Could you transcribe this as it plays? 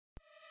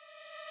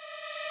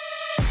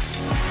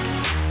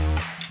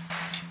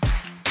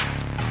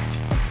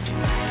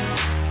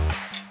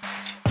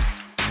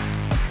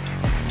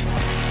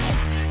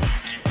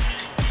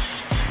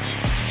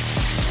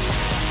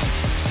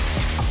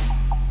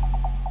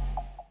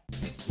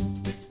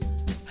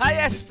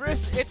Yes,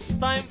 first, it's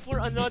time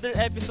for another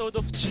episode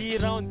of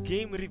G.Round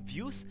Game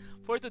Reviews.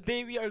 For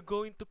today, we are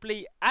going to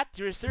play At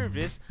Your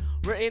Service,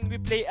 wherein we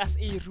play as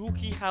a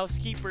rookie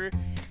housekeeper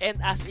and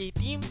as a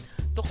team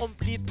to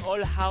complete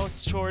all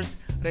house chores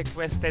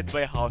requested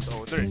by house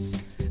owners.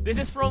 This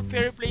is from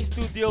Fair Play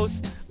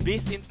Studios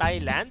based in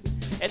Thailand,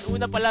 and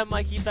una pala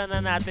makikita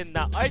na natin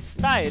na art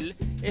style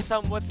is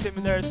somewhat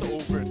similar to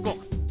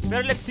Overcooked.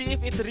 Pero let's see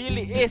if it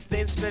really is the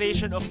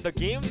inspiration of the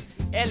game,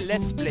 and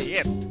let's play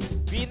it.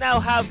 We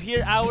now have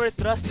here our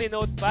trusty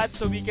notepad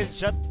so we can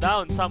jot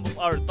down some of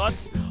our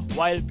thoughts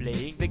while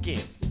playing the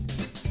game.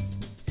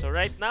 So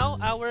right now,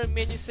 our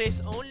menu says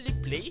only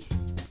play,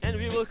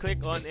 and we will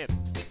click on it.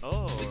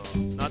 Oh,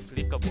 not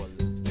clickable.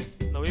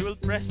 Now we will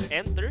press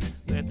enter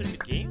to enter the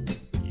game.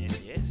 Yeah,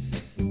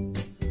 yes.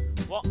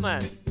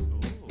 Walkman. Ooh.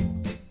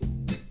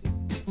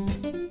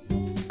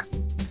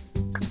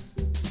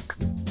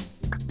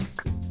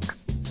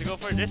 So go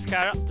for this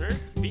character.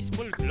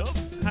 Baseball glove,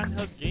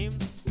 handheld game.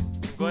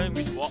 Going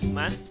with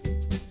Walkman,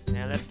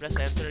 and let's press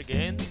enter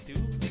again to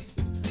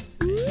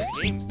the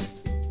game.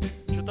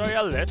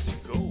 Tutorial, let's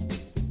go.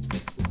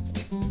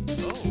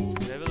 Oh,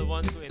 level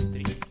 1, 2, and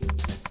 3.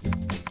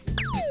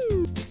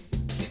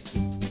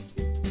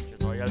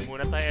 Tutorial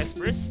muna tayo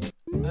first,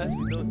 as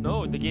we don't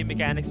know the game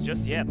mechanics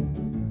just yet.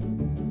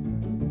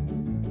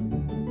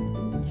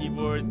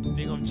 Keyboard,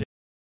 thing object.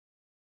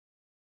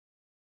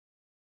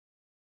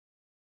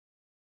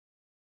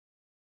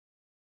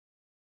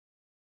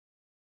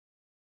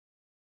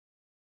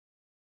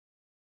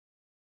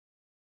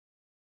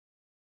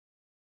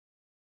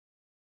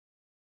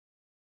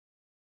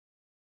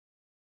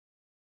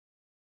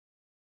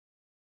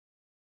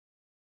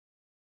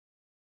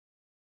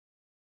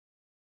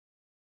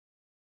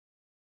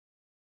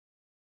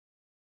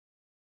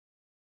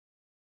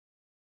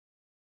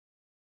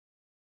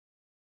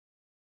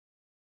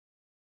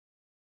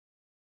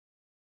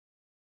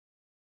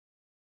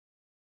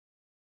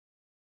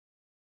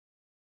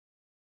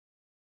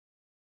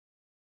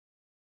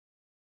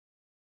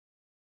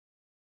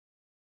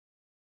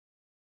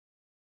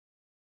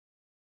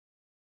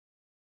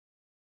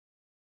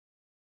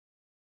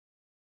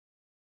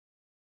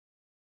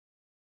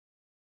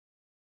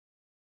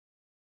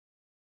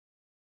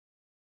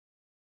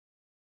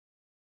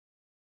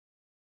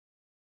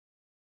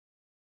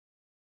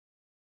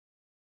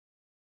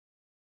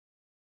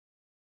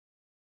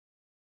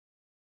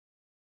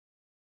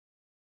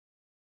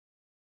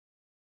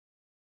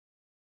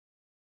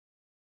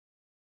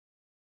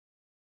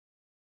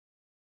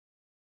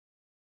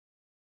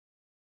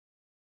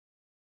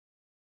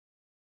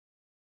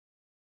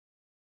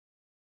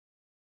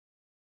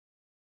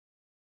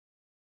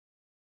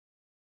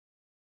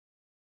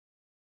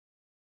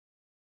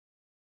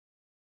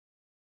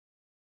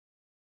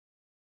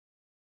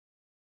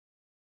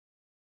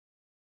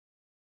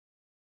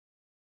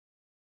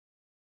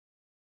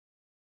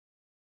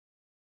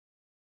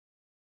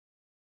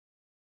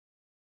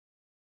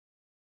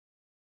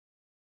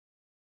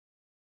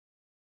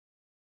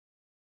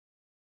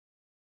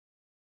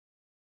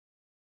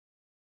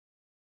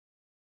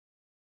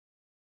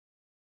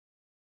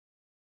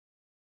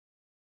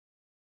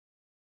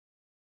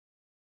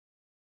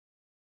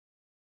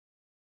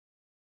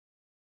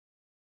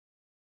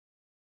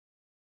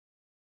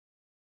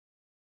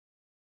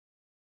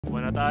 Move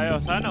on na tayo.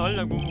 Sana all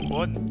nag-move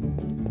on.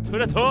 To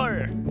the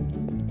door!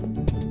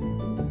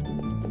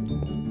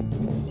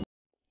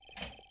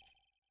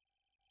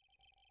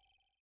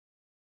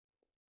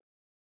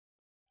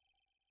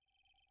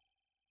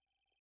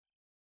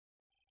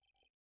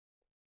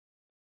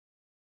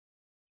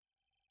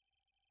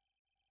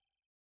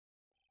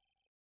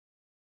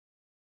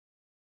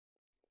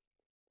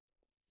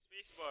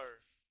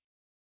 Spacebar.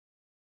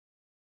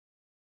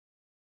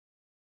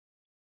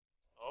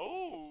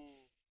 Oh!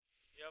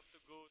 You have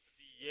to go to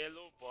the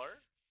yellow bar.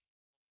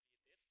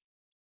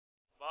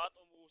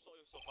 Bakit umuusok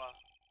yung sofa?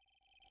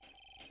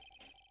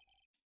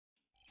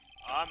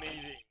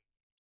 Amazing!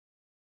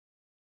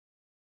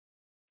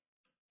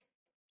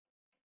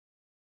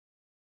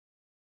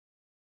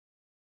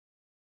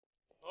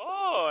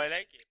 Oh, I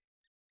like it.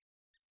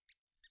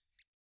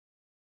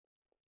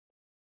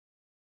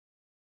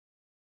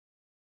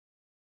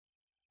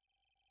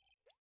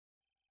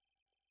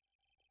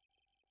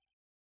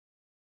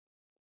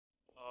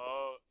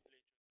 Oh, late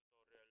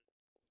tutorial.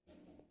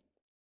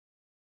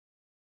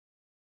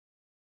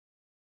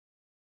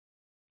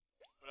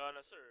 Wala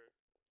na, sir.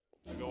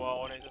 Nagawa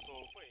ko na yung sa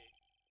sofa eh.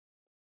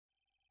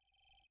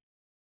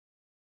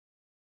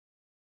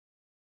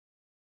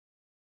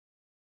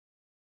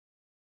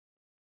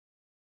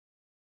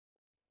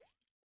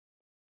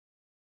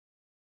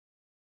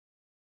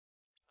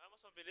 Ah,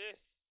 mas mabilis.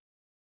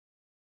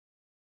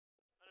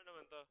 Ano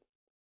naman to?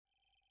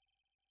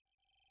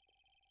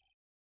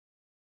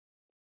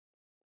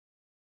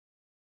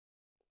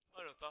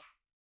 Ano to?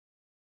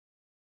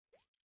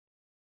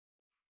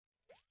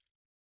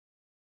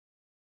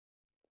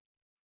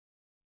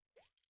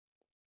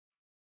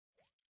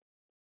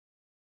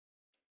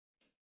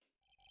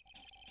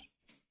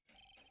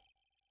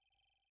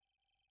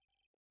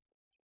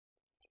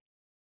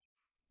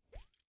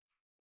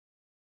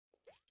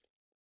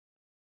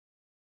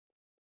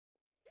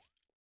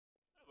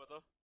 to?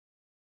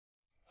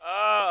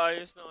 Ah,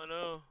 ayos na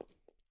ano.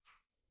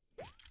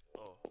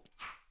 Oh,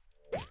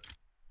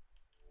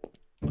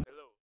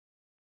 hello.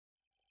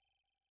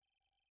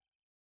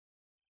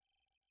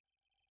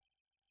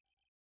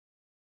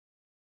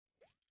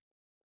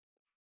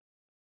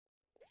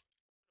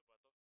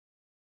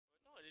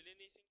 Ito nga,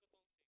 lilinisin ko tong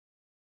sink.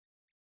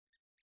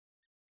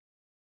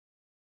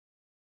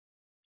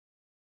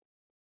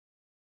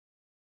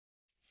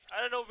 I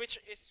don't know which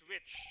is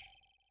which.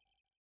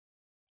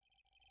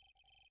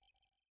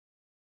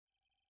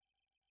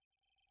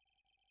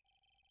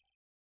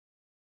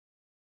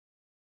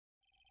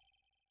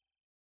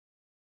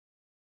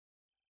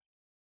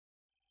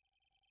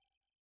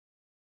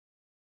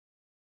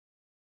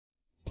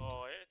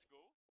 Oh, yeah, let's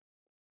go.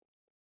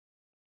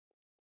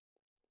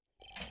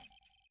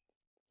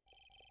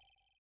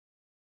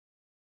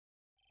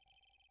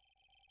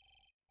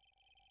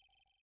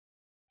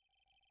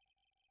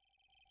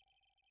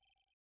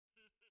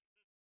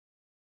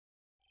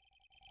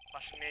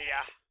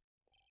 Pashnea.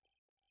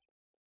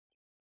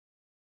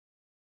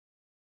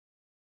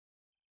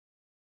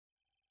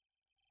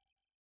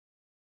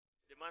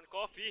 Demand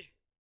coffee.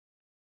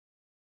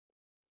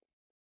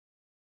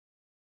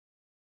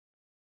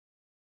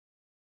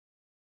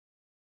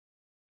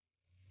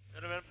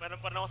 Meron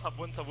pa rin ako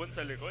sabon-sabon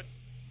sa likod.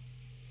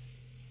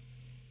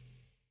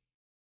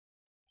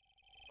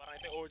 Parang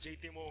ito yung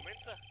OJT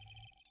moments ah.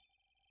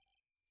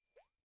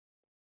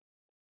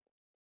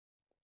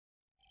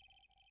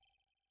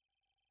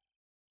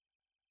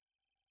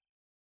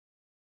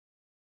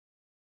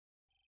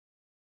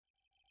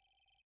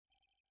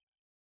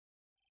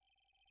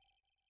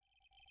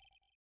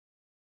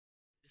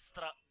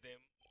 Distract them.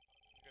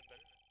 Ang ganda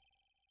nun ah.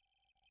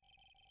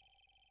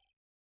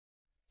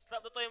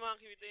 Slap na tayo mga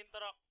kiwita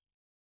interact.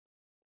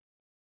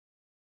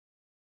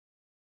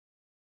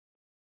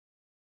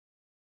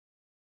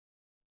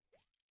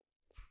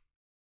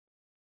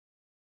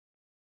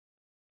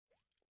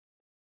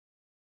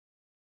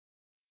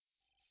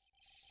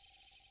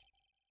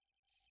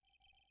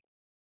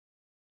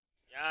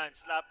 Yan,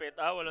 slap it.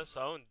 Ah, walang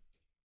sound.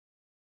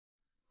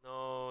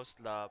 No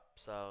slap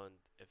sound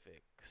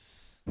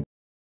effects.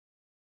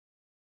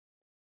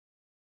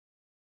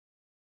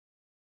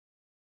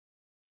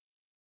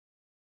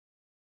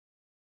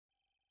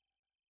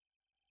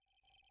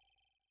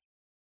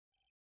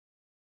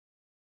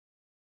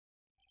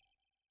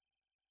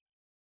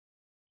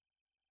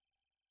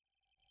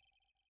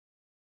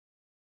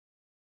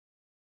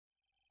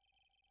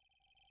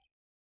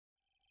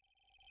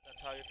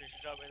 That's how you finish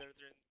your job and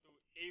return to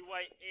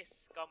AYS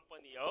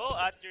company. Oh,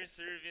 at your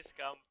service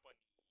company.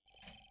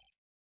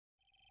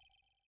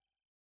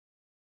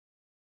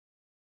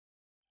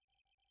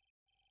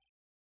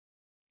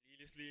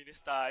 Linis-linis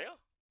tayo.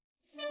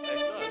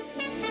 Nice one.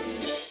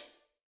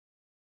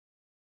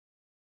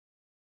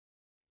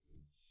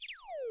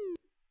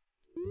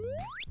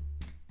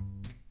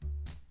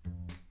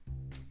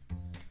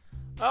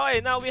 Okay,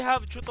 now we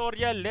have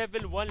tutorial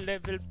level 1,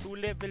 level 2,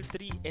 level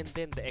 3, and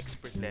then the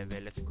expert level.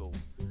 Let's go.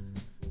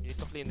 We need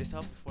to clean this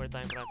up before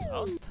time runs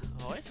out.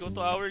 Okay, let's go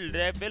to our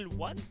level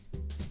 1.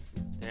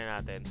 Tingnan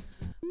natin.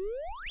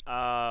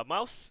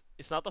 Mouse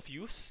is not of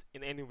use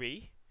in any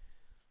way.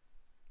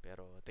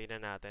 Pero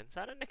tingnan natin.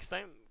 Sana next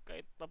time,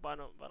 kahit pa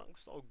paano, parang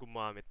gusto ko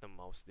gumamit ng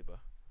mouse, di ba?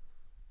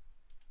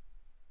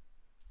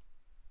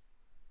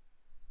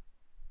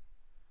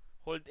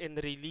 Hold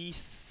and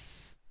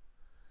release.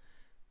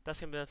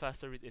 Task can be done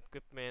faster with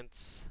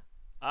equipments.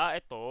 Ah,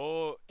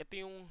 ito. Ito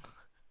yung...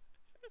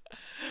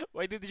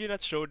 Why did you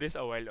not show this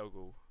a while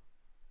ago?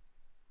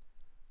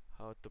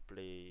 How to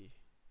play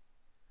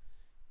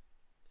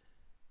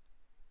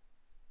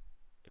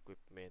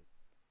equipment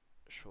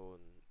shown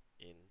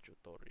in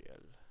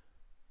tutorial.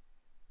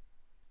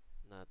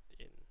 Not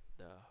in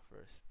the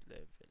first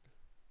level.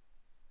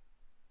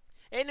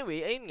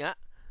 Anyway, ayun nga.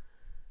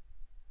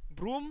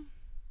 Broom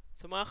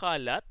sa mga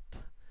kalat.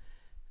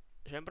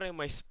 Siyempre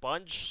may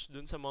sponge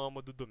dun sa mga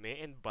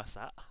madudumi and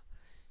basa.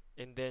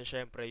 And then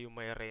syempre yung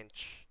may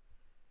wrench.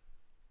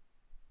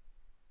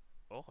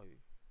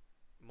 Okay.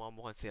 Mga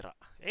mukhang sira.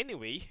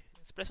 Anyway,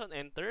 let's press on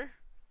enter.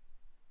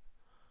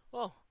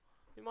 Oh,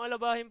 may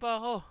mga labahin pa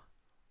ako.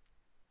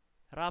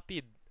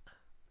 Rapid.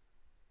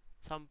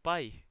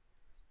 Sampay.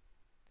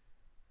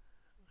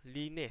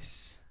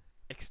 Linis.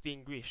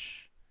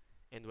 Extinguish.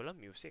 And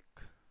walang music.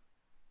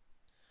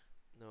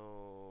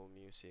 No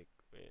music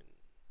when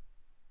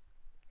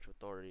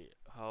tutorial.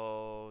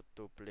 How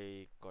to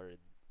play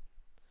card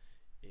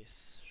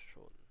is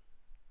shown.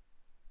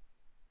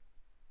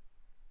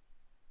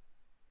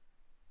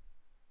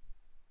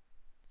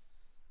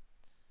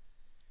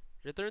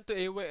 Return to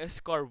AYS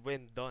car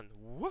when done.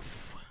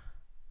 Woof!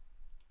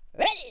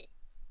 Ready,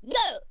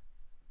 go!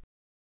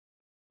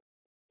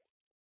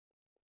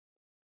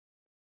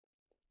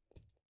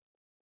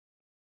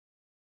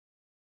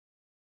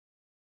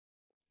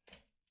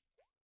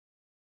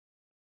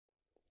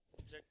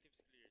 Objectives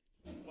cleared.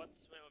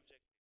 What's my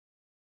objective?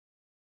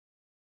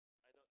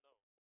 I don't know.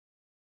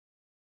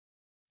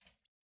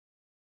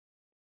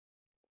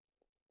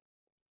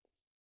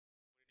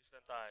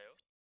 tayo.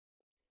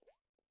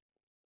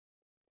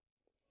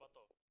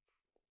 Bato.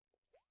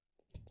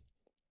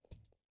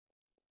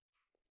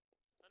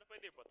 Ano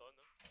pwede bato,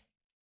 no?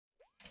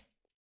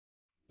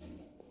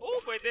 Oh,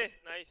 pwede!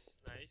 Nice,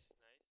 nice,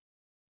 nice.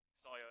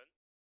 Gusto ko yun.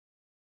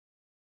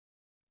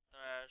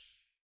 Trash.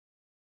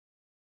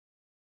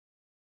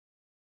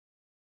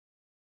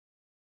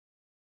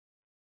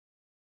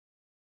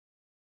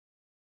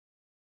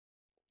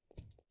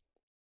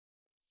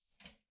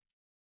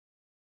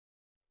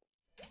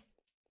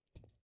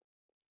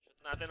 Shoot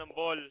natin ang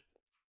ball.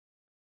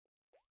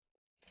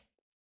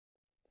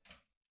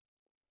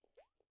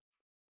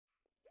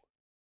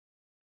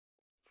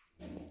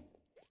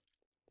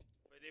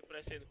 Pwede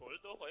press and hold.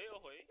 Okay,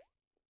 okay.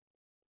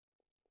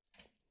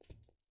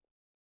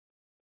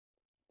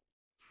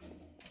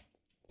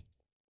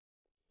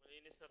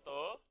 Malinis na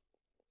to.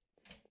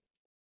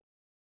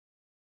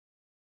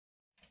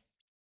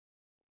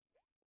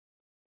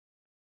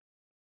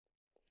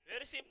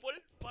 Very simple.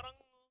 Parang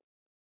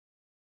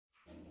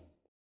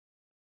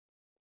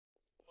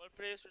all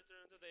players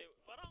return to the...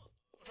 Parang,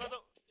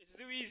 masyadong, it's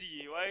too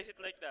easy. Why is it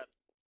like that?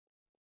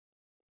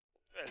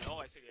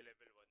 Well, okay, sige,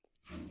 level 1.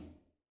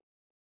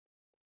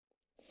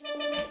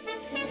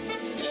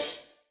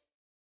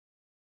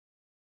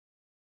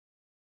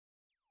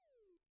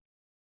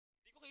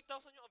 Hindi ko kita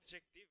kung saan yung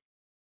objective.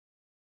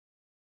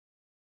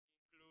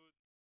 Include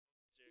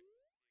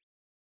objective.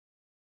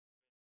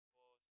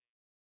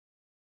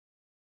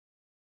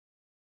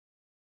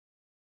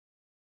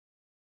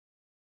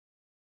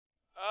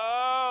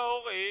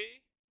 Okay.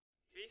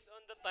 Based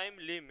on the time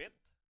limit.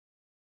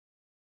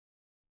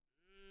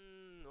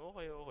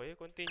 Okay, okay.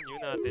 Continue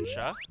natin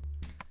siya.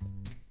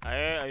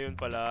 Ay, ayun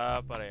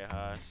pala.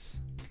 Parehas.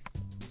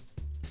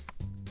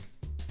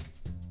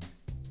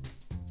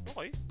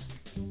 Okay.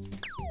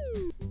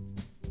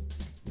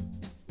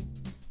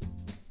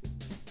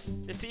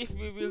 Let's see if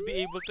we will be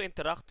able to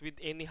interact with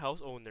any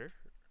house owner.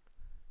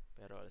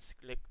 Pero let's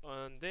click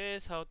on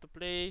this. How to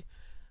play.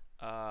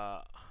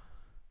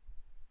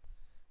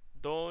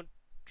 Don't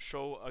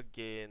show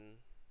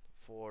again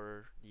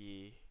for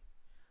the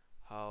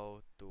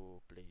how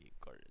to play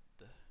card.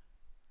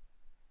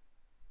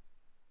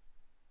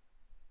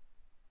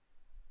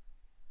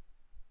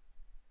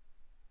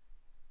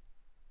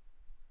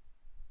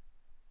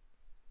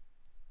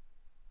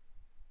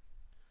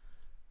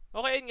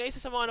 Okay, yun nga, isa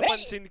sa mga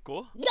napansin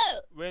ko,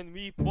 when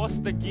we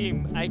pause the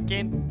game, I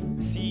can't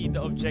see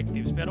the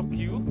objectives. Pero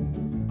Q,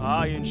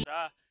 yun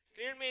siya.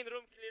 Clear main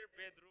room, clear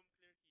bedroom,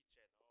 clear kitchen.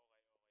 Okay.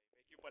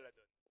 May Q pala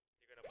dun.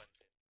 Hindi ko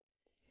napansin.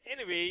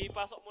 Anyway,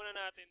 pasok muna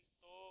natin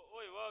to.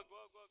 Uy, wag.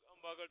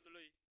 Ang bagal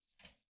tuloy.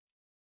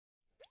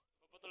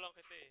 Papato lang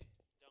kita eh.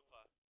 Diyan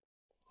ka.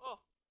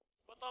 Oh,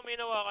 ba't may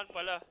nawakan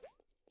pala?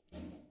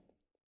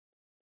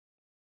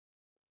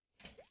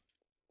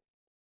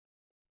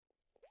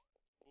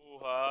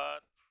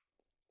 Buhat.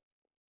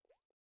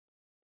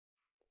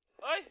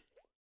 Ay!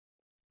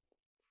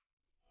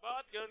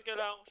 Bakit ganun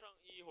kailangan ko siyang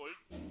i-hold?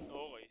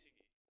 Okay,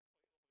 sige.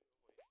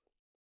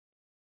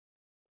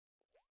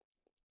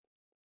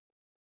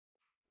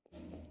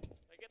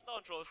 I get the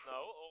controls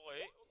now.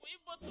 Okay. Uy,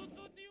 ba't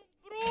doon yung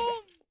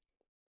broom?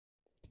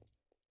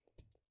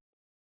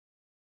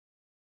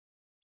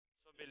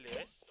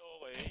 Mabilis.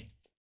 Okay.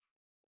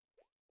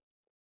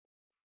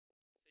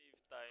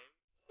 Save time.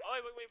 Okay,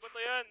 may bato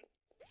yan.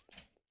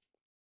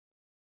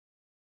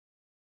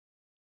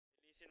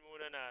 Bilisin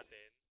muna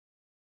natin.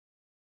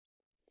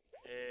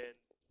 And,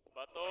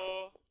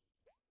 bato.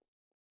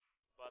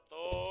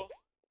 Bato.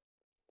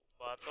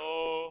 Bato.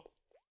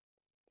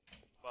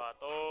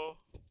 Bato.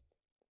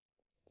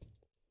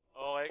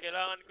 Okay,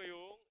 kailangan ko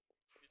yung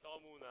dito ka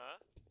muna.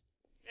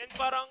 And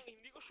parang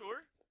hindi ko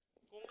sure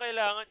kung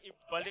kailangan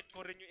ibalik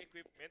ko rin yung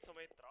equipment sa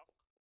may truck.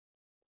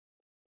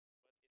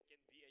 But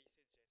it can be a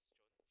suggestion.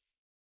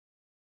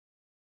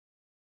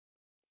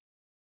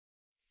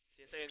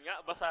 Since ayun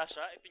nga, basa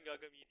siya, ito yung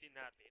gagamitin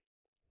natin.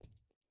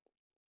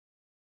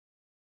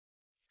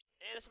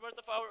 And as part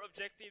of our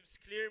objectives,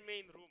 clear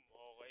main room.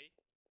 Okay.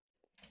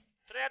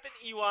 Try natin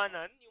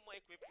iwanan yung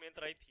mga equipment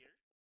right here.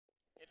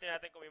 Ito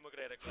natin kung may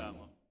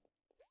magre-reklamo.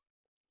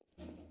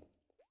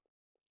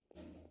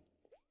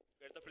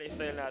 Ganito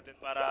playstyle natin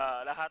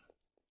para lahat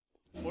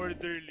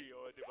orderly,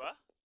 di ba?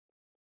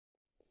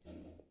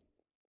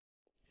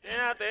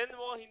 Tingnan natin,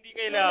 mukhang hindi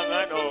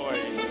kailangan.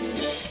 Okay.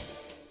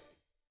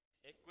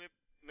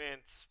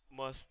 Equipments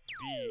must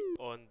be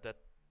on the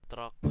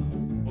truck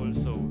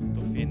also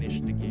to finish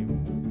the game.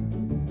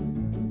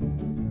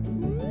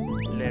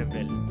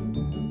 Level.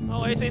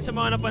 Okay, so yun sa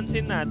mga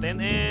napansin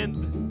natin and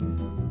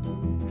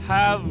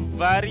have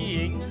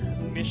varying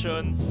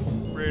missions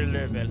per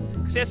level.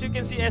 Kasi as you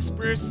can see,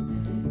 espers,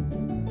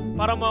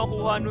 para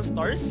makakuha ng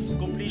stars,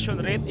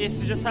 completion rate is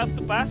you just have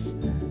to pass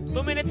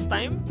 2 minutes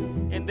time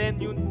and then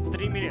yung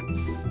 3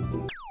 minutes.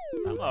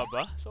 Tama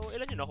ba? So,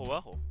 ilan yung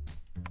nakuha ko?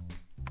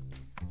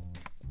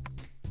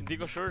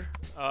 Hindi ko sure.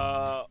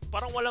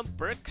 Parang walang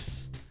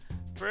perks.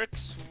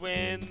 Perks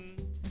when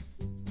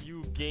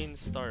you gain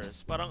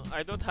stars. Parang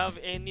I don't have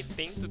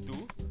anything to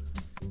do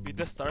with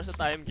the stars that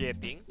I am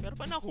getting. Pero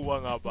pa nakuha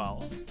nga ba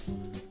ako?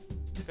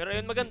 Pero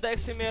yun, maganda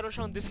kasi meron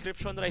siyang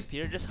description right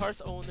here. Just horse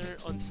owner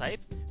on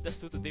site. That's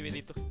two today we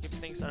need to keep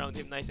things around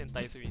him nice and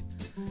tight. So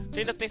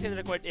clean up things in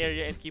the required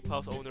area and keep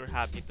house owner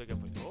happy to get.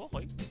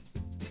 Okay.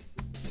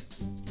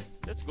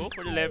 Let's go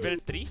for the level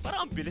 3.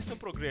 Parang ang bilis ng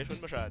progression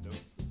masyado.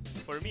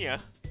 For me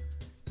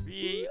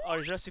we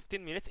are just 15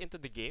 minutes into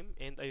the game.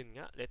 And ayun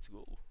nga, let's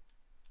go.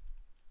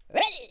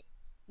 Ready,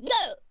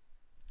 go!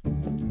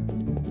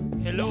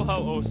 Hello,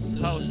 house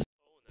owner.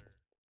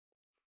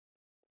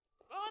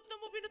 Bakit na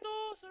mo binato,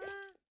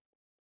 sir?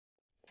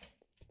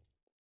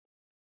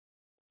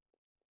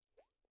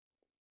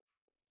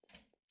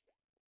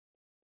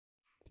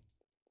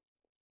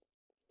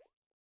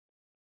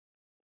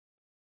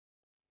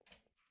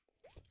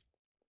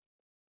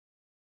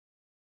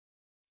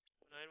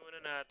 Unahin muna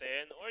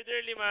natin.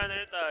 Orderly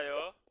manner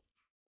tayo.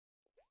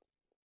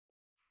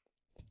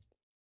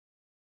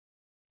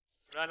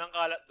 Wala nang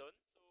kalat doon.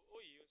 So,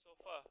 uy, yung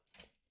sofa.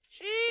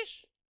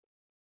 Sheesh!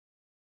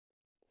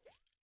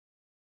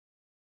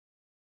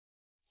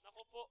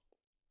 Nako po.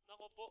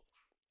 Nako po.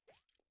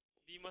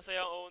 Di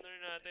masaya ang owner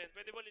natin.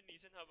 Pwede ba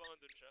linisin habang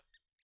andun siya?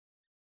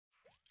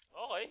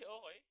 Okay,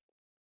 okay.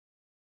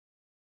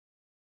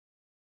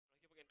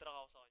 Nakikipag-interact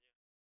ako sa kanya.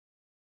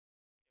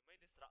 Am I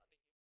distracting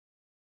him?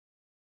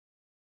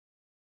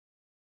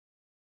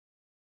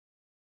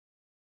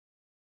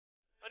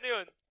 Ano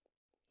yun?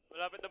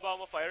 Malapit na ba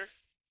ako ma-fire?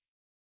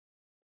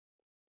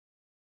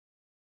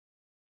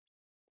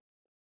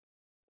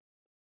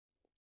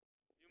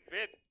 Yung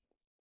bed.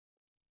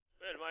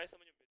 Well, maayos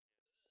naman yung bed.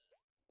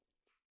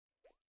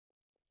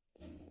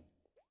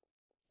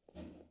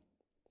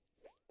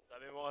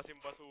 Sabi mo kasing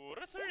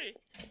basura, sir eh.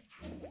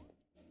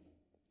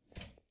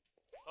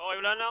 Okay,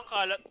 wala na ang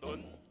kalat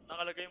doon.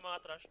 Nakalagay yung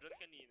mga trash doon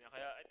kanina.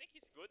 Kaya I think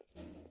he's good.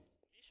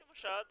 Hindi siya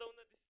masyadong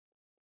na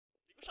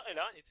hindi ko siya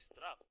kailangan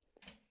i-distract.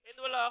 And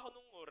wala ako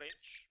nung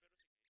orange.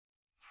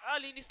 Pero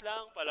sige. Linis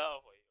lang pala.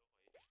 Okay,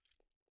 okay.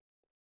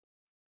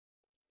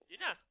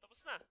 Yun na,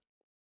 tapos na.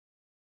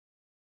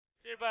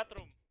 Clear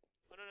bathroom.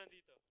 Ano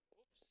nandito?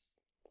 Oops.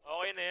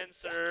 Okay na yan,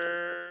 sir.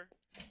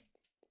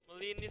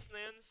 Malinis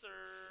na yan, sir.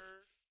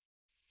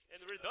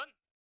 And we're done.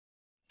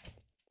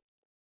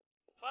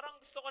 Parang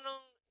gusto ko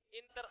ng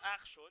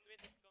interaction when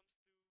it comes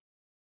to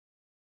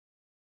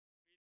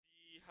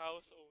with the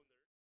house owner.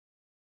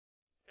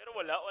 Pero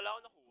wala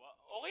akong nakuha.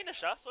 Okay na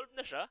siya, solved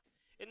na siya.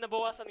 And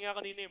nabawasan nga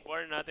kanina yung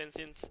bar natin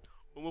since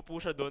umupo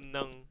siya doon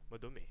ng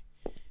madumi.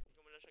 Hindi ko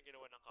man lang siya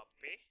ginawa ng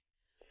kape.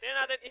 Tingnan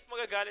natin if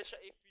magagalit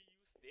siya if we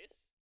use this.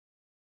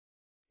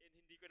 And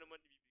hindi ko naman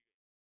ibibigay.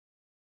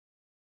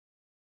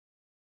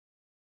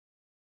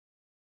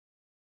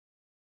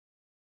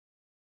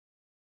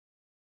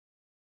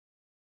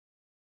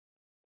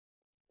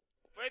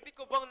 Pwede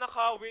ko bang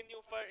nakawin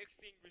yung fire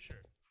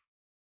extinguisher?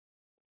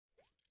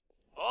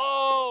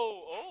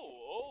 Oh.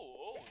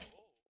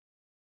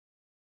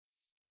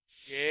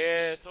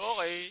 Yes,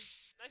 okay.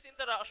 Nice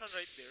interaction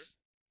right there.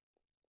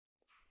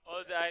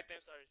 All the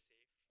items are safe.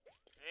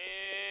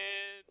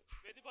 And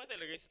pwede ba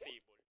nilagay sa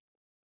table?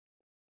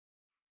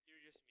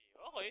 Curious me.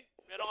 Okay,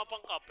 meron ka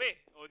pang kape.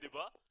 O, di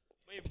ba?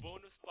 May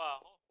bonus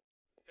pa ako.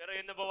 Pero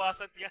yun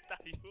nabawasan nga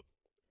tayo.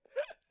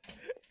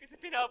 Kasi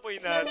pinapoy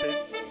natin.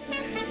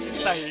 Yung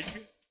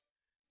sahig.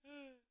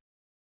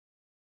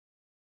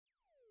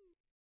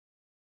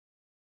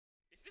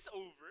 Is this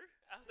over?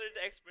 After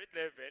the expert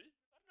level?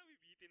 Parang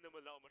nabibitin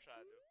naman ako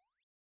masyado.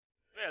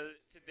 Well,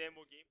 it's a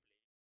demo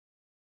gameplay.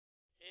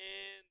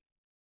 And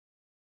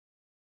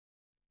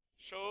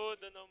show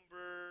the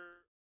number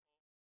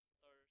of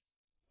stars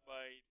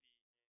by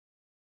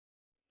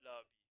the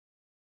lobby.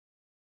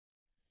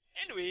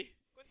 Anyway,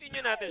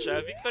 continue natin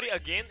siya. Victory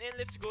again. And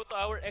let's go to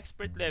our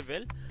expert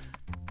level.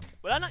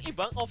 Wala nang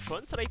ibang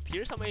options right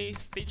here sa may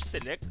stage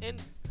select. And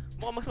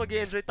mukhang mas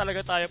mag-enjoy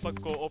talaga tayo pag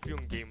co-op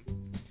yung game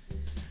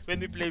when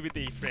we play with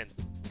a friend.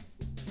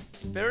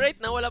 Pero right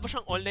now, wala pa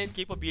siyang online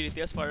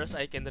capability as far as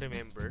I can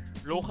remember.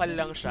 Local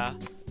lang siya.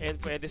 And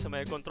pwede sa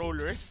mga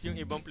controllers, yung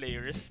ibang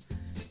players.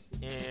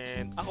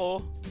 And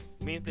ako,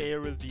 main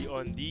player will be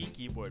on the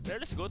keyboard.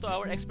 Pero let's go to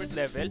our expert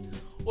level.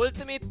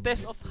 Ultimate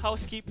test of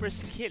housekeeper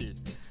skill.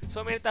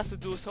 So many tasks to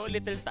do, so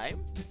little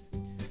time.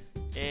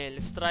 And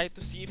let's try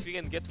to see if we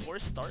can get 4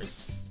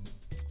 stars.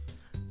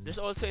 There's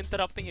also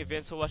interrupting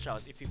events, so watch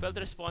out. If you fail to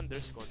respond,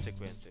 there's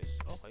consequences.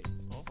 Okay.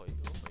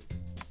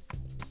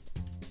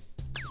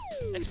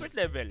 Expert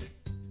level.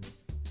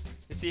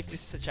 Let's see if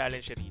this is a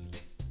challenge really.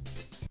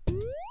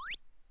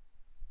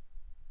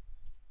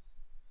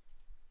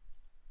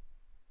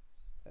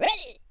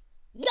 Ready,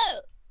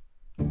 go!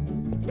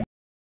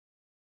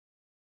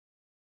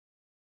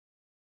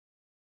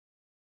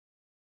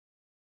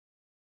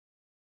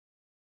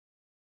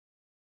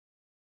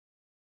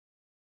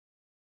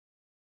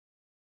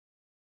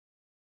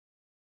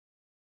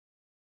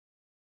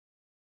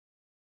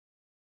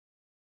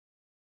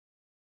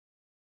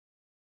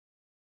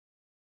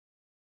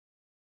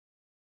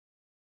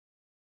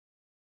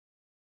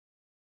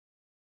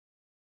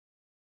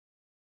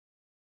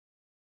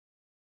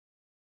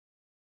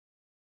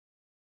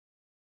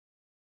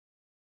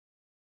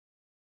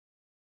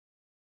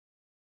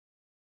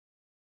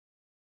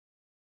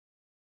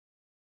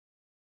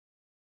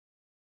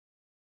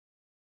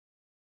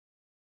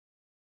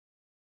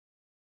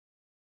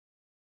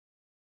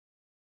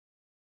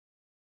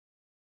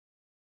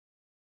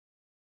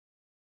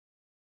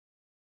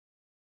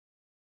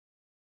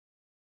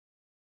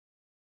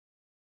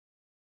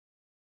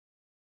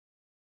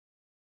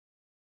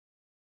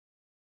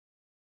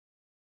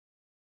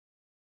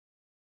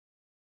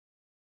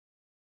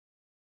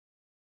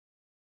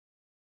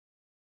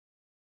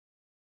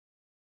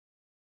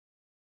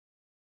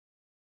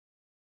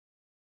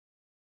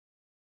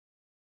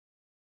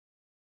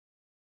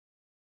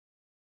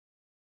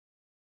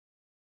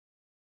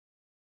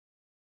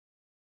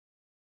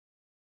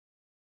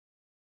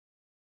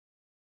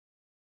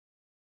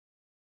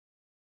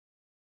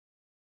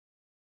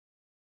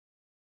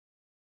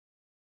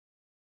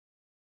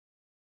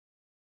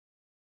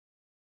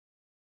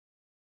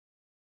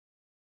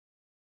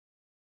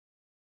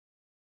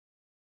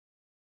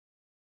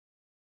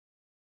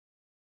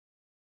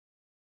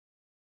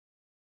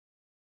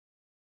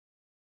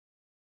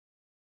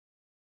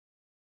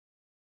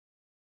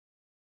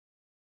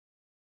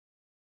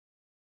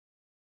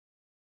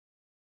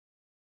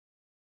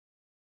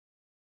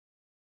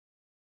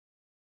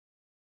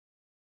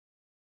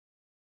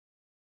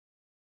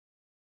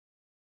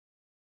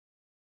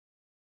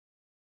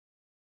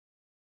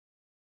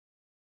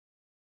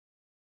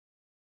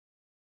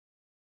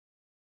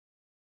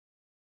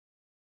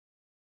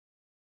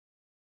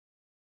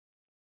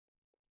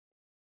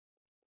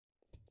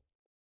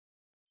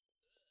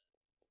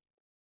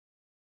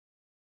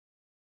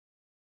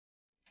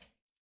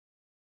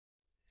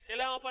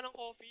 Kailangan pa ng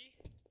coffee?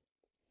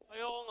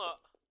 Ayoko nga.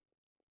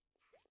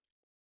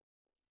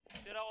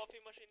 Sira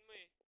coffee machine mo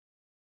eh.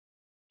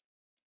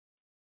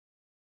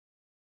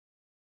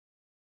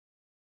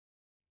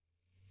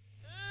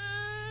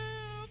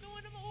 Huwag ka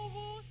muna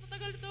maubos.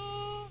 Matagal to.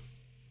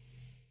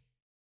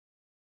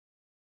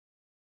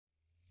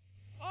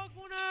 Huwag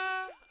muna.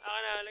 Aka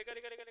na. Liga.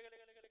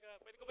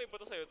 Pwede ko ba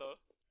iboto sa'yo to?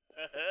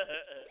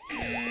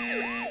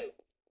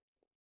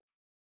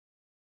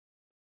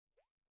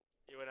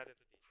 Iwan natin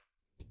to, tita.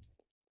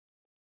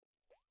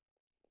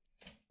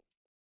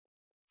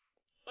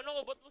 Ano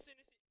ko? Ba't mo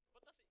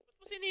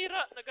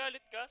sinira?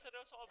 Nagalit ka?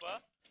 Seryoso ka ba?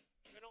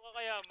 Ganun ka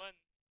kayaman.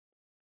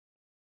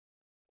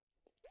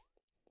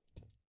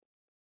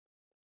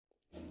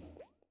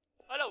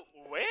 Hello?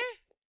 Uwe?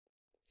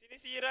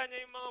 Sinisira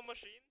niya yung mga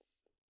machines?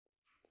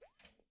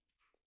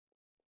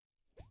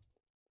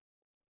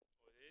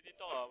 O,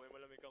 dito ka. May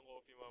malamig kang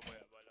coffee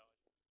mamaya. Bala ka.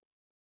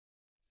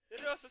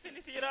 Seryoso?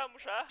 Sinisira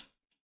mo siya?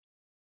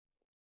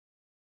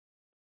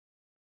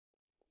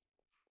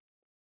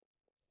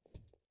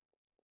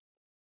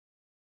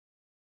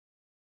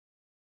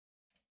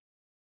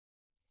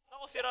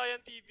 Ako, sira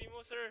yung TV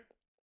mo, sir.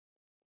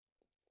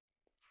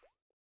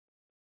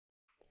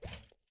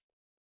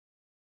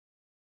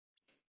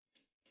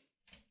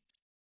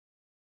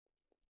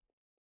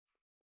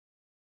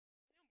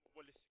 Yung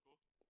walis ko.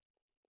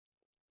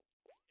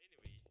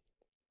 Anyway.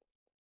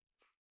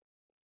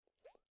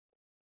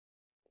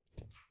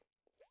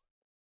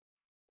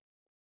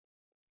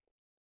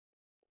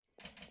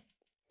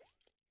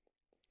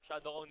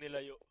 Masyado kong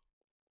nilayo.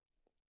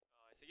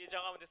 Okay, sige,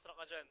 dyan ka.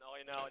 Distract ka dyan.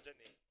 Okay na ako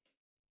dyan eh.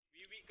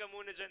 Wiwi ka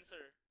muna dyan,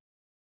 sir.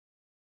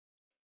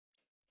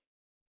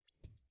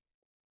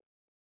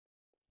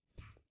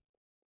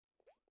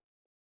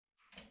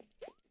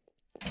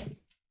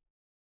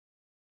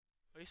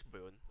 Ayos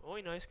ba yun?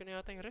 Okay, naayos ko na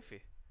yata yung ref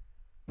eh.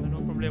 Ano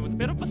ang problema?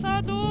 Pero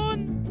basa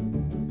dun!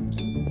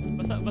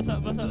 Basa.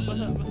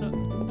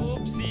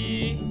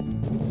 Oopsie!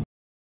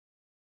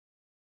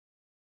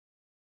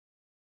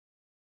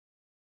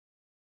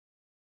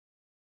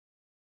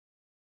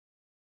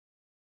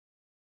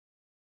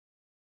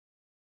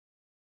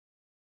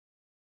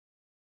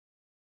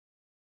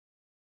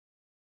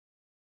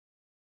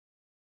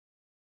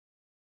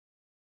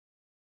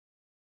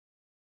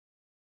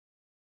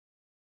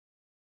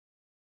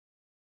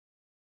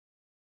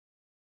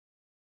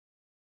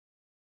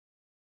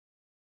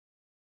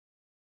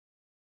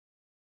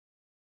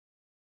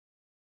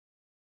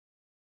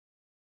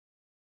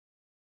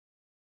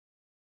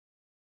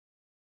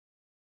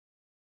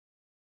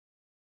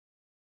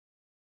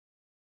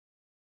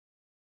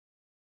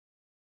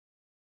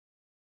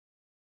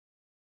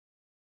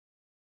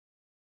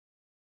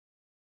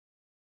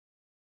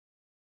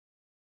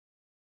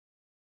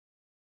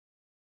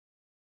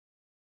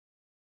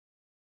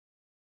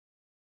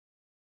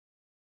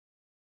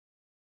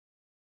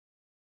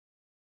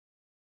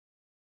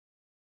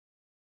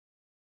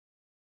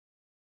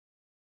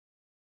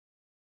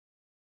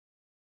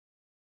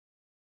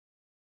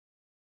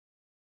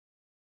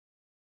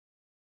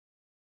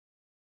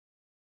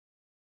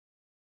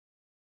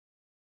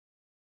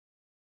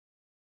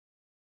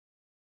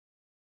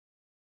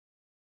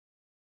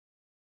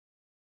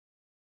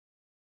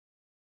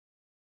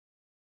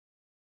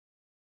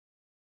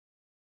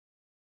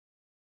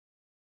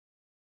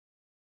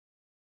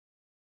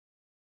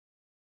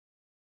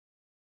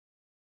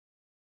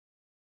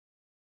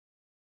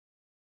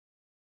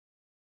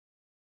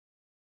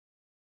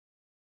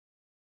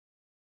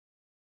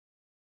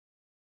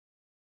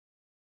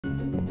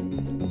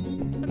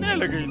 Ano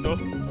nalagay ito?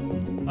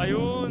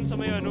 Ayun, sa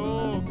may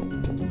ano,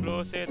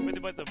 closet.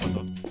 Pwede ba ito ba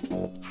to?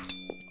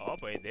 Oo,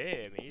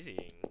 pwede.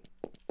 Amazing.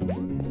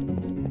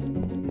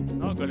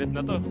 Oh, galit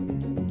na to.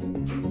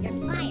 You're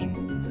fired.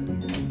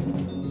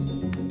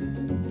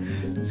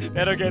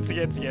 Pero gets.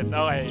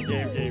 Okay,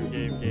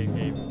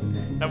 game.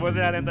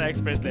 Tapusin natin to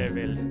expert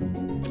level.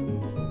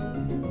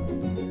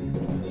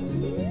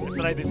 Let's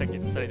try this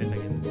again.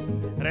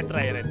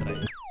 Retry.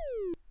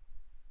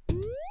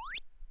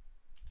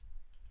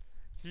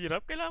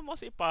 Hirap, kailangan mo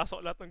kasi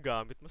ipasok lahat ng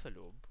gamit mo sa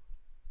loob.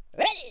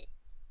 Ready,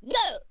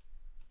 go!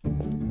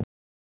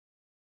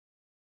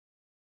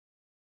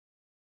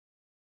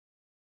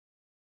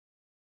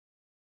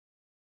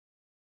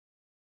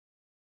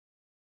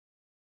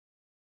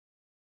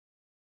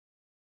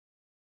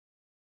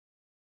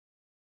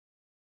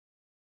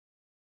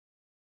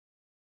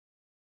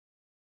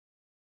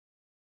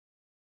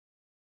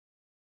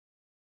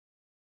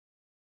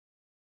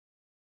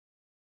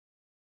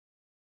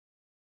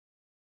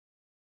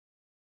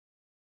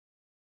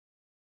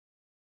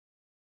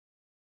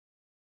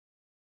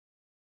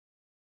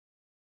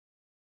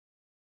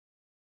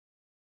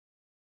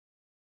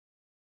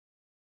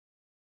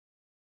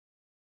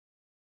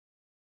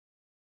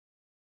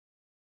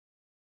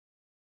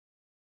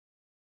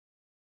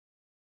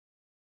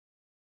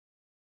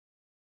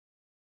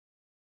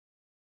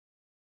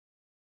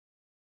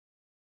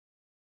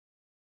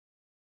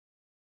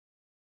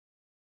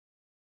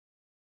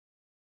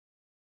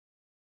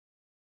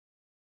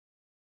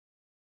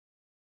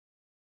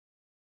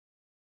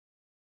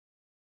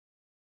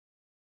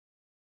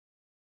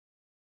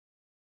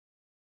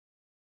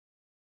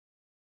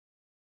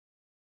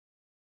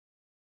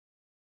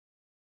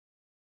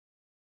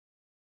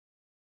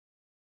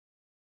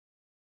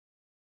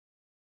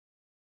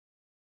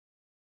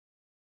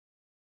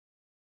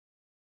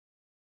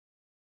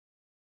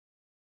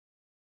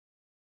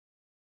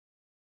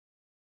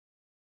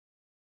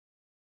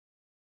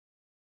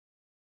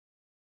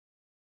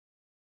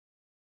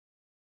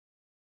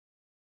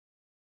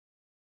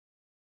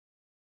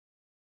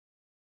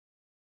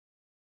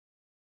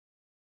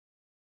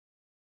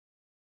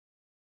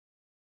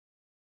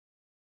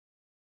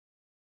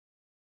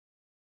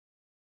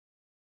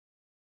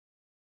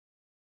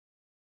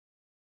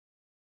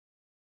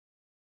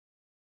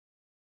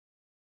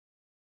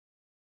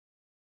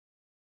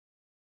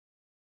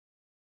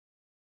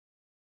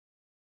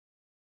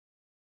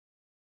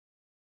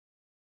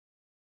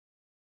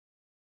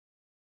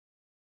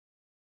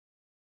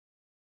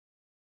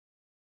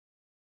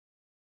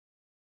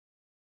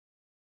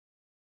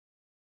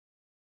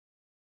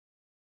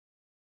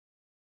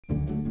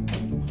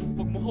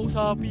 Huwag mo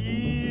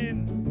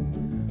kausapin!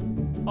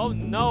 Oh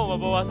no!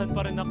 Mabawasan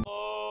pa rin ako!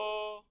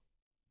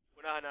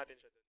 Unahan natin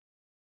siya dun.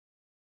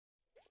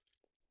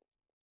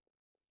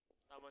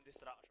 Tamang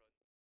distraction. O, diba?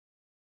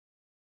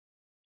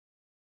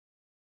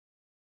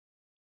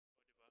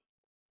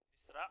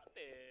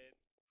 Distracted!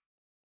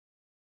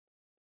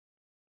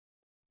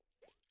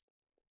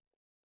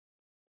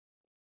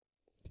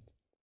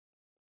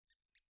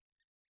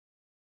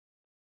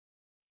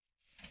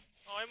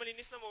 Okay,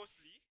 malinis na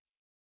mostly.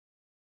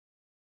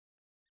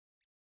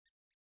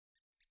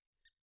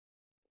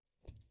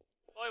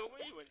 Okay, huwag mo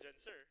iwan dyan,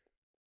 sir.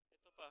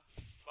 Ito pa.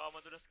 Baka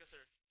madulas ka,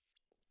 sir.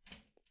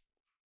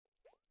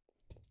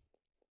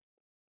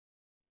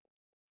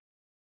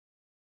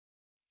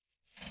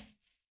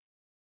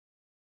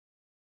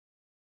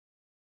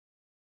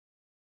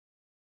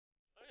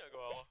 Ano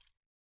ginagawa ko?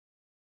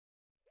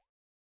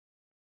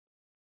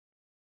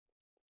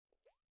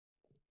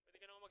 Pwede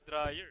ka naman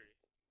mag-dryer eh.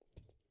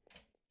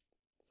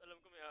 Tapos alam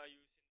ko may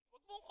aayusin.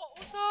 Huwag mong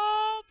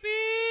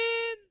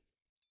kausapin!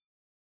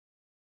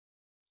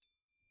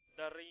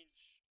 The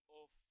range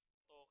of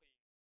talking.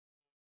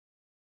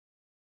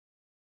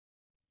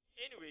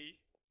 Anyway,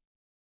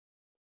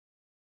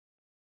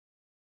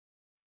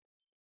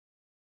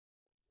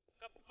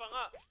 kape pa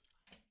nga.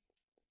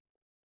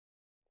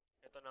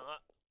 Ito na nga.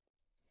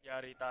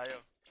 Yari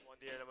tayo.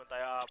 Mukhang di na naman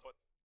tayo aapot.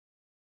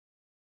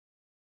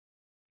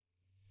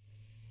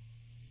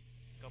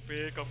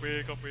 Kape, kape,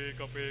 kape,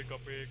 kape,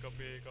 kape,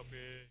 kape,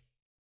 kape.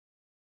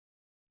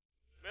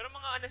 Meron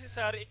mga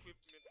unnecessary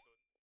equipment doon.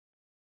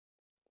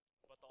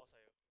 Bato ko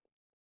sa'yo.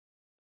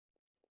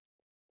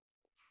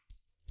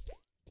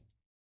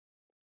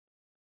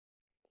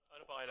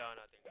 Ano pa kailangan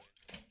natin gawin?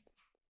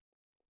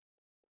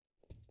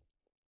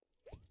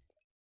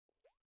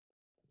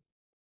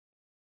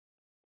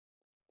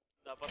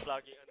 Dapat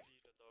lagi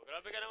andito to.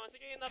 Grabe ka naman.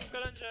 Sige, inap ka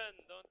lang dyan.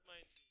 Don't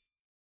mind.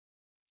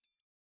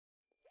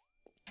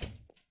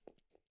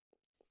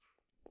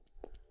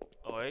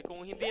 Okay,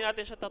 kung hindi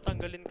natin siya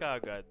tatanggalin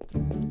kaagad.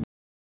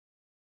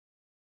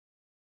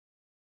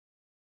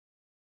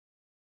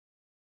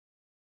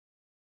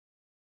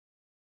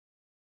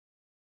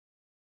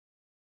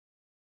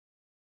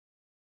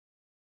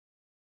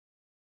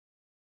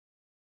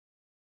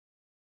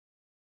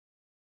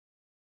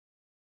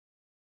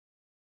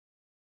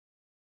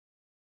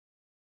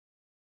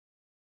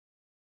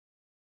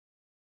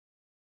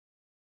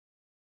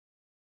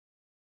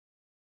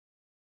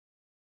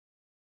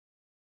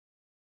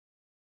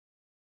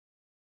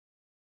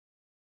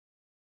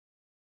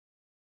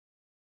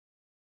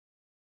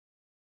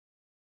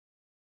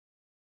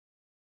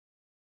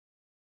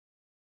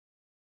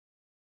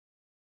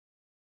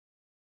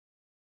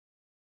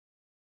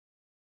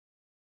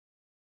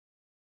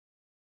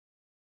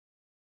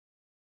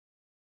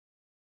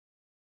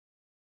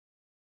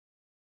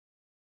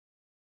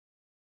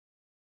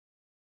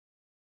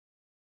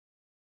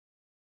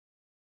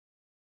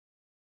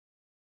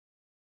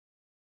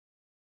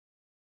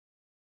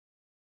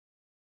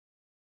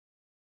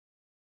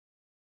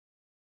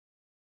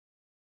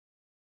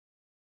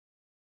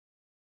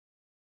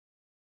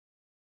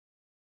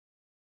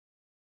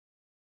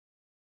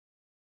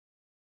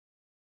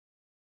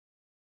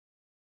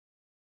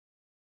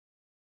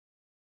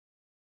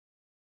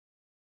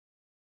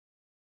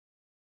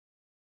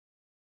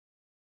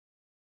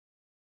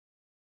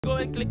 Go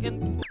and click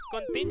and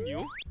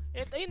continue.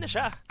 And ayun na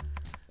siya.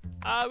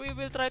 We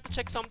will try to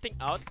check something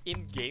out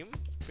in-game.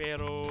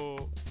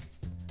 Pero,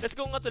 let's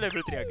go nga to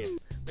level 3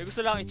 again. May gusto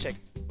lang i-check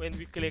when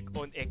we click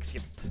on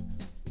exit.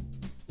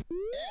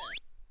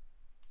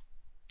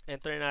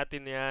 Enter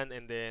natin yan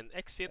and then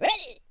exit.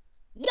 Ready,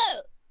 go!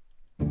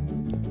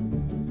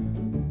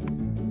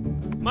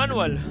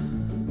 Manual.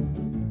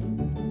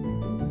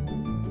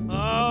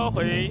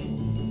 Okay.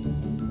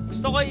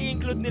 Gusto ko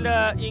i-include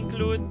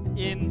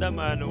in the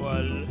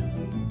manual.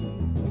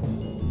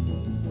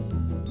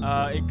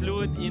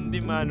 Include in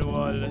the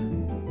manual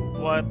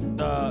what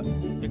the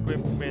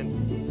equipment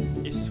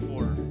is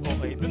for.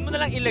 Okay, dun mo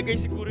na lang ilagay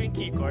siguro yung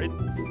keycard.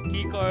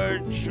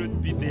 Keycard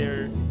should be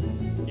there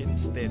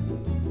instead.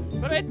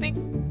 Pero I think,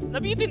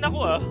 nabitin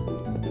ako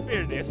in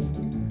fairness.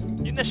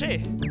 Yun na siya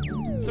eh.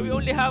 So we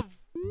only have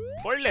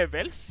 4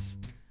 levels.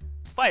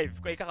 5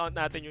 kung i-count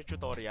natin yung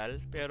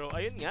tutorial. Pero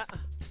ayun nga.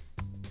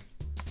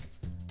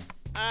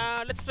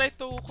 Let's try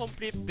to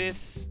complete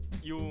this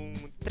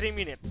yung 3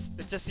 minutes.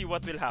 Let's just see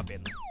what will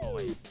happen.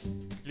 Okay.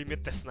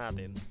 Limit test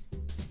natin.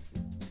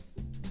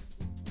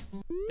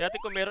 Dati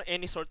kung meron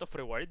any sort of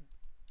reward.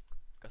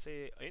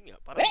 Kasi, ayun nga,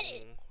 parang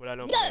wala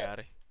namang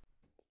mangyayari.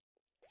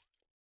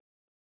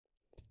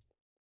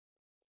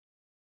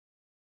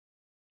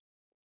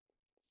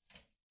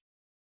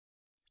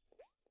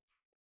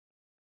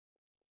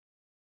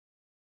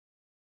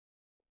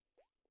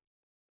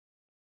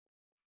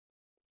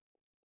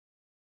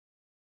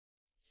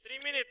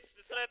 Minutes.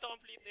 Let's try to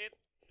complete it.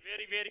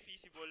 Very, very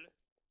feasible.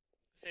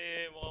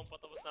 Kasi mukhang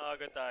patapos na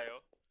agad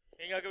tayo.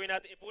 Kaya gagawin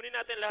natin, ipunin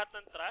natin lahat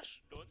ng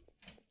trash doon.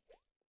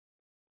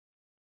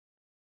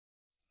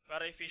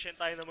 Para efficient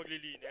tayo na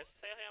maglilinis.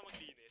 Saya kaya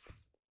maglinis.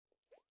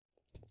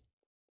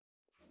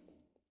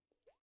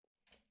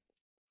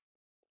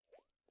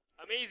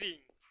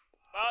 Amazing!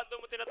 Bakit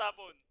doon mo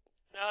tinatapon?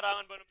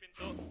 Naharangan ba ng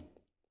pinto?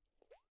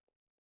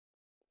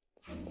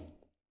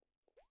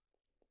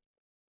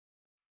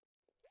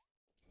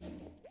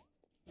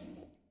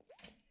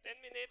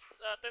 Minutes,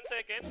 10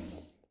 seconds.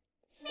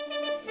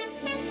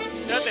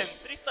 Natin,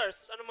 3 stars.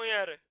 Ano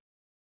mangyari?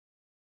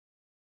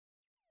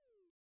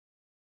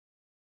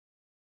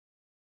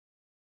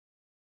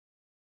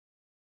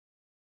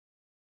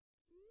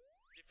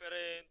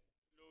 Different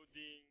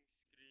loading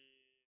screen.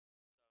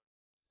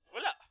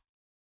 Wala!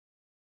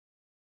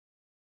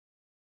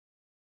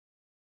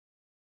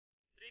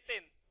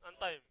 3:10 on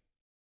time.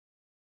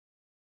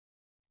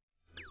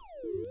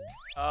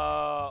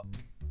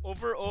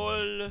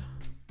 Overall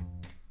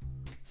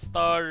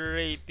star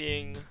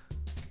rating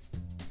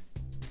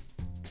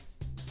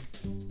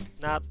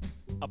not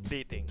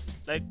updating.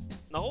 Like,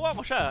 nakuha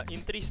ko siya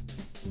in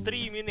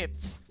 3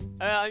 minutes.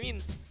 I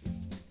mean,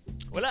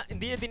 wala,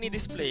 hindi niya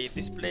dinidisplay.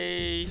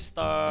 Display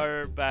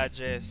star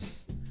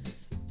badges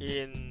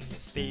in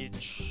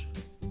stage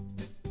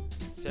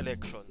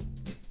selection.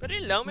 Pero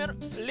yun lang,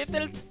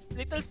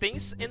 little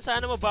things, and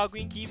sana mabago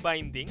yung key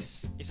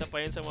bindings. Isa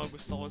pa yan sa mga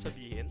gusto kong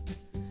sabihin.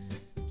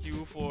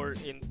 Q for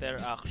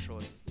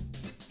interaction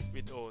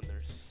with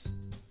owners.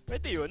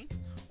 Pwede yun.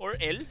 Or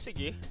L,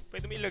 sige.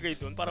 Pwede mo ilagay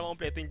dun para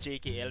makompleto yung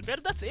JKL.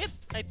 Pero that's it,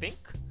 I think.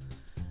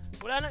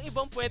 Wala nang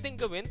ibang pwedeng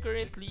gawin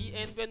currently.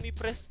 And when we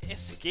press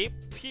escape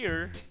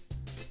here,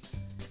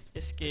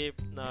 escape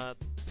not,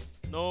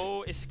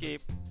 no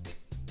escape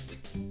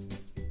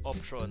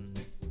option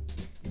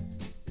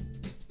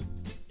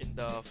in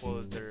the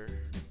folder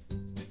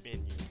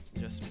menu.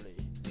 Just play.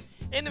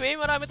 Anyway,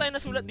 marami tayong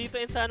nasulat dito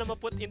and sana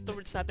ma-put into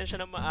words natin siya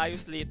na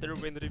maayos later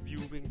when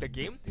reviewing the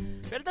game.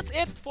 Pero that's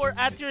it for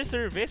At Your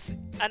Service.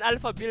 An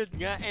alpha build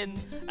nga, and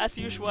as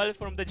usual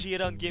from the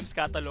G.Round Games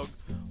catalog,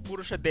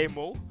 puro siya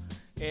demo.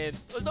 And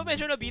although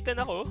medyo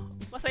nabitan ako,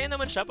 masaya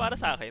naman siya para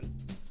sa akin.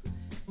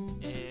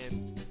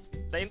 And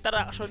the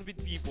interaction with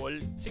people,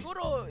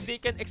 siguro they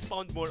can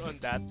expound more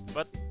on that.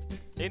 But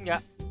yun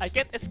nga, I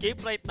can't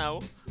escape right now.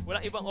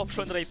 Walang ibang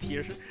option right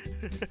here.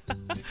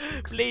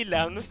 Play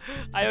lang.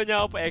 Ayaw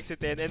niya ako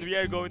pa-exitin. And we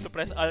are going to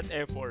press Alt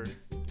F4.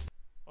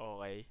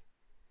 Okay.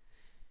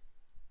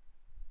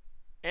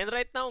 And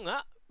right now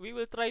nga, we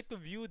will try to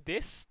view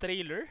this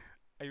trailer.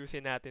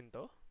 Ayusin natin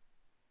to.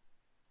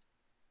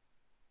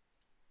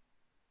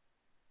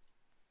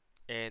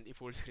 And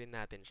i-full screen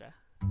natin siya.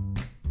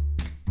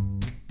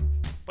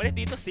 Pwede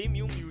dito same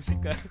yung music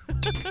ah.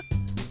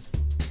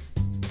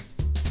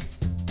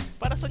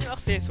 Para saan yung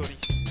accessory?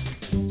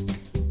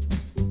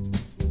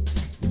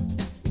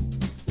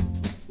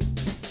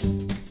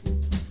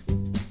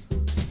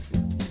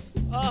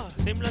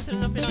 Same lang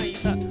sila na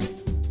pinakita.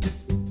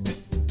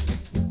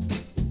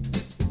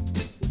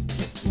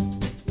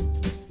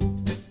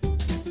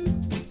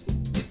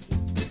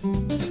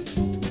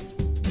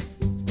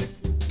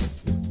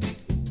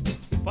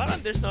 Parang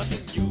there's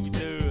nothing new with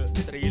the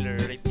trailer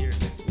right here.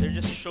 They're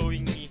just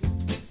showing me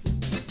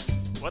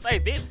what I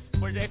did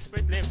for the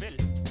expert level.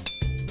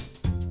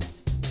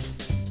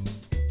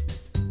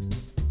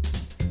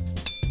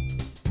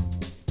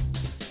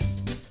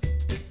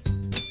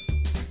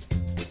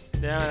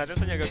 Tingnan natin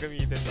saan niya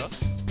gagamitin to.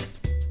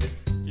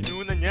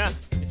 Inunan niya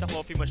isa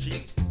coffee machine.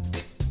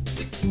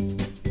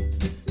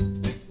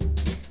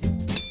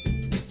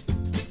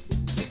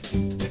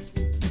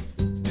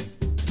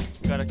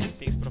 Gotta keep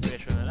things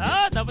professional.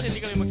 Dapat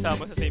hindi kami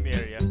magsama sa same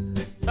area.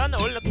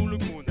 Sana all natulog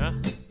muna.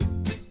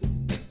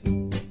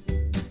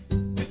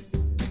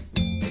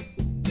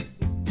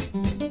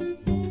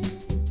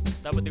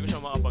 Dapat di ko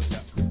siya makabangga.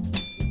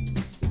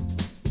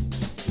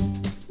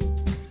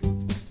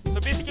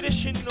 Basically,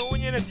 sinow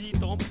niya na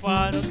dito kung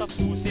paano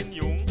tapusin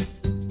yung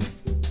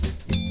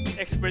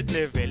expert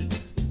level.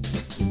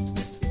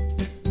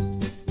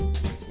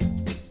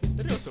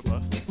 Seryoso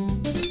ba?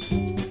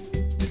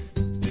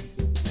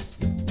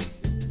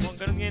 Mukhang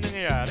ganun ngayon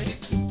nangyayari.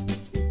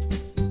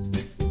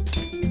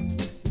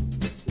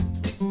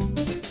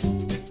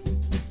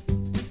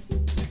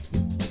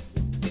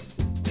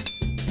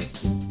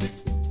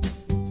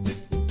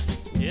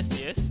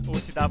 Yes.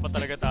 OC dapat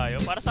talaga tayo.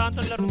 Para saan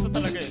itong laro to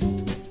talaga eh.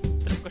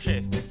 Ko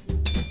siya eh.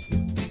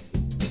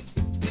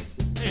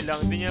 Ayun lang,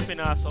 hindi niya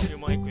pinasok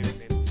yung mga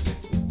equipments.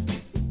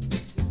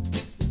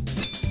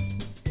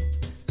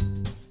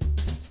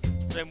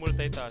 Try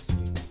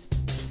multitasking.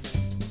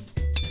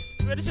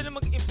 So, pwede sila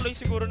mag-employ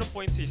siguro ng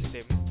point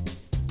system.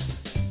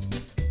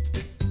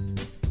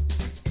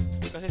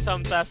 Kasi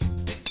some task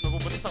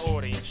mapupunta sa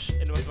orange,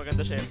 and mas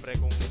maganda syempre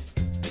kung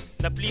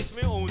na-please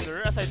mo yung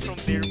owner aside from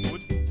their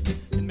mood,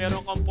 and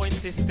meron kang point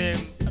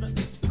system.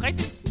 Kahit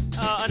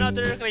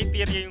another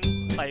criteria yung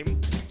time.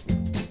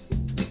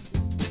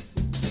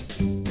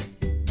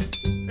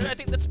 Pero I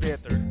think that's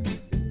better.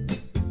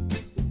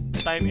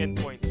 Time and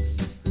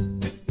points.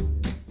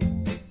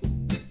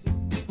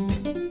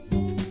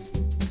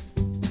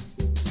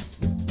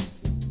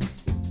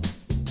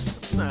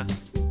 Tapos na.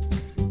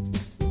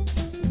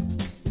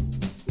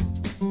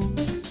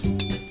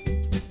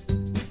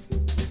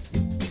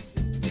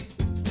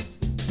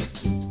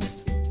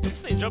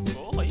 ayos na yung job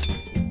ko. Okay.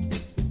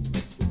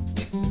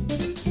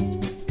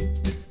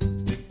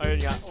 Ayun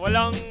nga,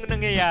 walang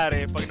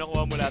nangyayari pag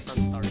nakuha mo lahat ng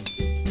stars.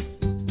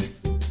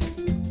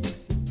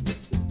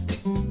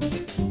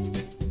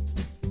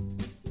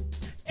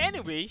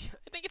 Anyway,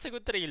 I think it's a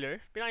good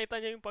trailer.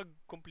 Pinakita niya yung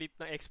pag-complete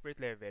ng expert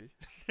level.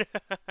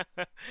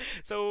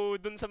 So,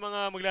 dun sa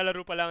mga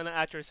maglalaro pa lang ng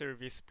At Your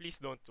Service, please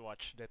don't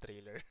watch the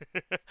trailer.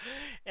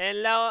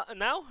 And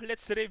now,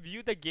 let's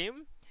review the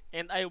game.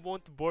 And I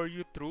won't bore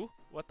you through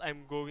what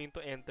I'm going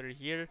to enter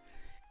here.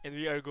 And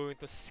we are going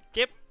to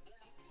skip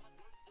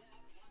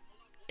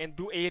and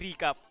do a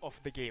recap of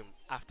the game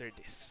after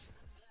this.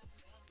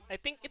 I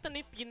think ito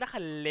na yung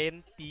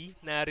pinaka-lengthy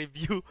na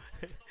review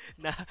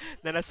na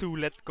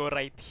nasulat ko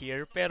right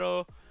here.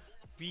 Pero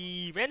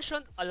we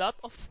mentioned a lot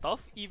of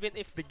stuff even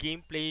if the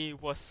gameplay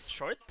was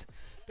short.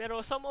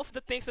 Pero some of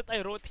the things that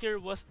I wrote here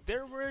was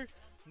there were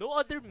no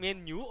other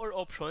menu or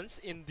options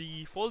in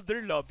the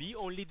folder lobby,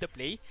 only the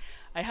play.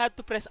 I had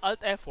to press Alt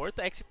F4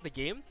 to exit the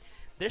game.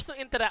 There's no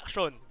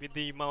interaction with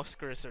the mouse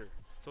cursor.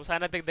 So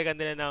sana dagdagan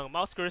nila ng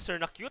mouse cursor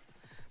na cute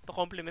to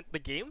complement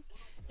the game.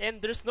 And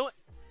there's no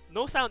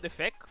sound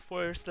effect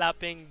for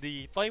slapping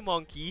the toy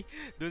monkey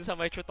dun sa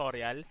my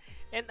tutorial.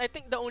 And I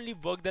think the only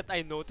bug that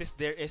I noticed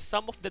there is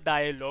some of the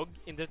dialogue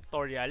in the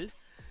tutorial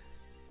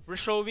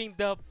were showing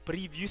the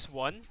previous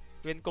one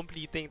when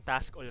completing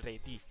task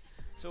already.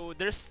 So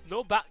there's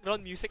no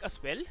background music as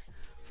well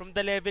from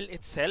the level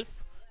itself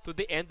to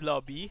the end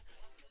lobby.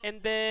 And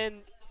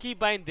then key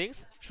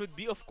bindings should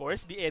be, of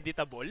course, be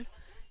editable.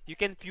 You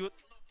can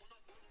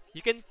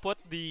put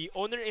the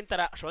owner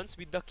interactions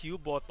with the Q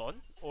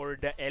button or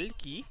the L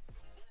key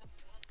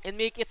and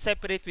make it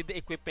separate with the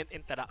equipment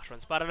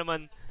interactions para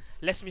naman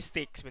less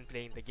mistakes when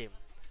playing the game.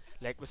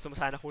 Like, gusto mo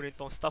sana kunin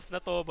tong stuff na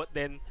to, but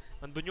then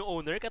nandun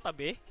yung owner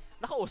katabi,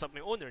 nakausap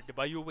mo yung owner,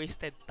 diba? You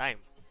wasted time.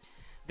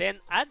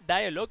 Then, add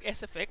dialogue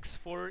SFX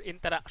for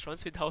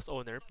interactions with house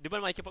owner. Diba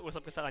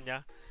makikipag-usap ka sa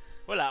kanya?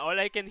 Wala, all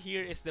I can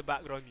hear is the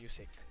background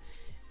music.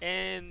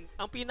 And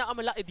ang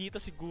pinakamalaki dito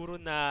siguro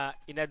na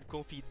in-add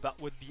kong feedback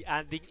would be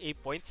adding a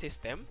point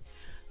system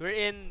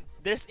wherein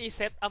there's a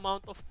set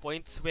amount of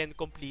points when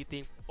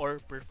completing or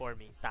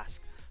performing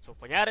task. So,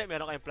 kunyari,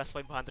 meron kayong plus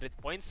 500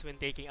 points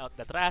when taking out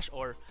the trash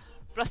or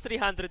plus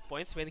 300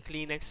 points when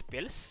cleaning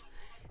spills.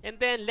 And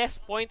then, less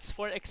points,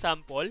 for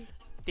example,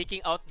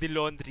 taking out the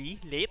laundry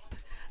late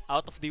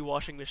out of the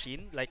washing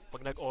machine, like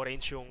pag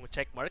nag-orange yung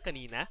checkmark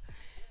kanina.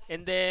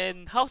 And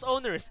then, house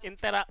owners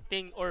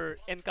interacting or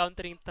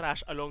encountering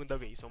trash along the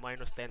way. So,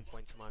 minus 10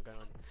 points, mga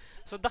ganon.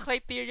 So, the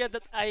criteria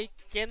that I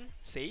can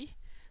say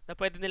na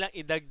pwede nilang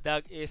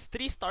idagdag is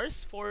 3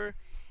 stars for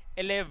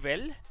a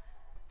level,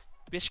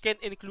 which can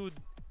include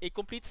a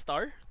complete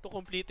star to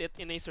complete it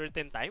in a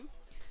certain time.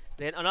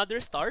 Then, another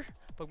star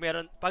pag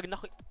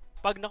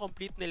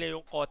na-complete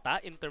nila yung quota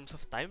in terms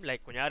of time.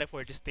 Like, kunyari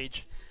for this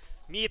stage,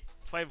 meet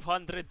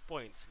 500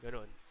 points.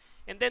 Ganon.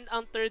 And then,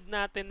 ang third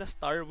natin na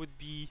star would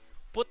be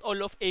put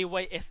all of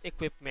AYS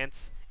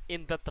equipments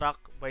in the truck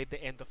by the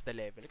end of the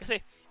level.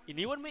 Kasi,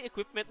 iniwan mo yung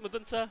equipment mo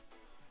dun sa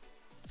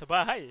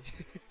bahay.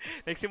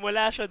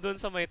 Nagsimula siya dun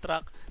sa may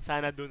truck,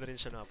 sana dun rin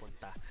siya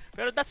napunta.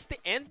 Pero that's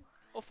the end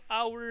of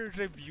our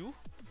review,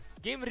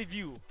 game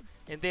review.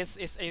 And this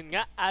is, ayun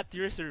nga, at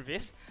your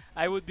service.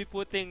 I would be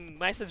putting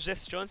my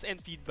suggestions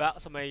and feedback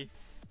sa my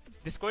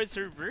Discord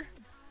server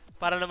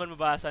para naman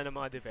mabasa ng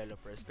mga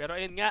developers. Pero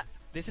ayun nga,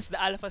 this is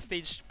the alpha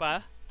stage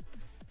pa.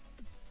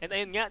 And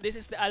ayun nga, this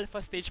is the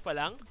alpha stage pa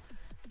lang.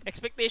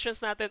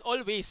 Expectations natin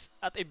always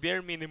at a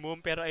bare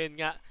minimum. Pero ayun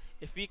nga,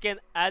 if we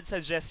can add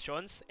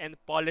suggestions and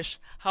polish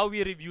how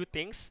we review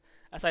things,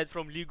 aside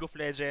from League of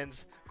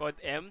Legends, COD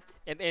M,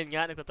 and ayun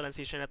nga,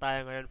 nagta-transition na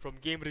tayo ngayon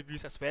from game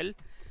reviews as well.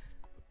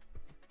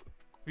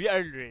 We are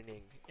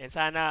learning. And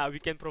sana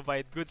we can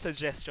provide good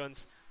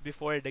suggestions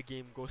before the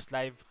game goes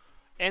live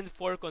and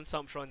for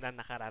consumption na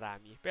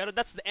nakararami. Pero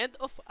that's the end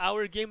of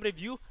our game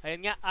review.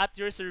 Ayun nga, at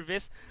your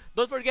service.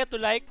 Don't forget to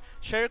like,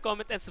 share,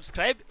 comment, and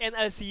subscribe. And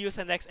I'll see you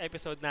sa next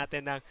episode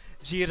natin ng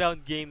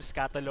G.Round Games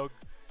Catalog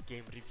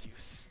Game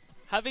Reviews.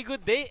 Have a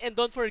good day, and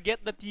don't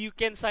forget that you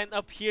can sign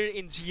up here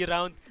in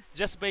G.Round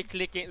just by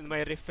clicking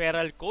my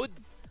referral code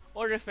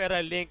or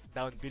referral link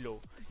down below.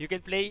 You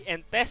can play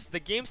and test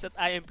the games that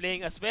I am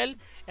playing as well,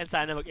 and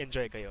sana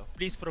mag-enjoy kayo.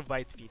 Please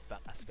provide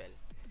feedback as well.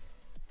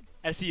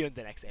 I'll see you in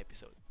the next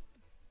episode.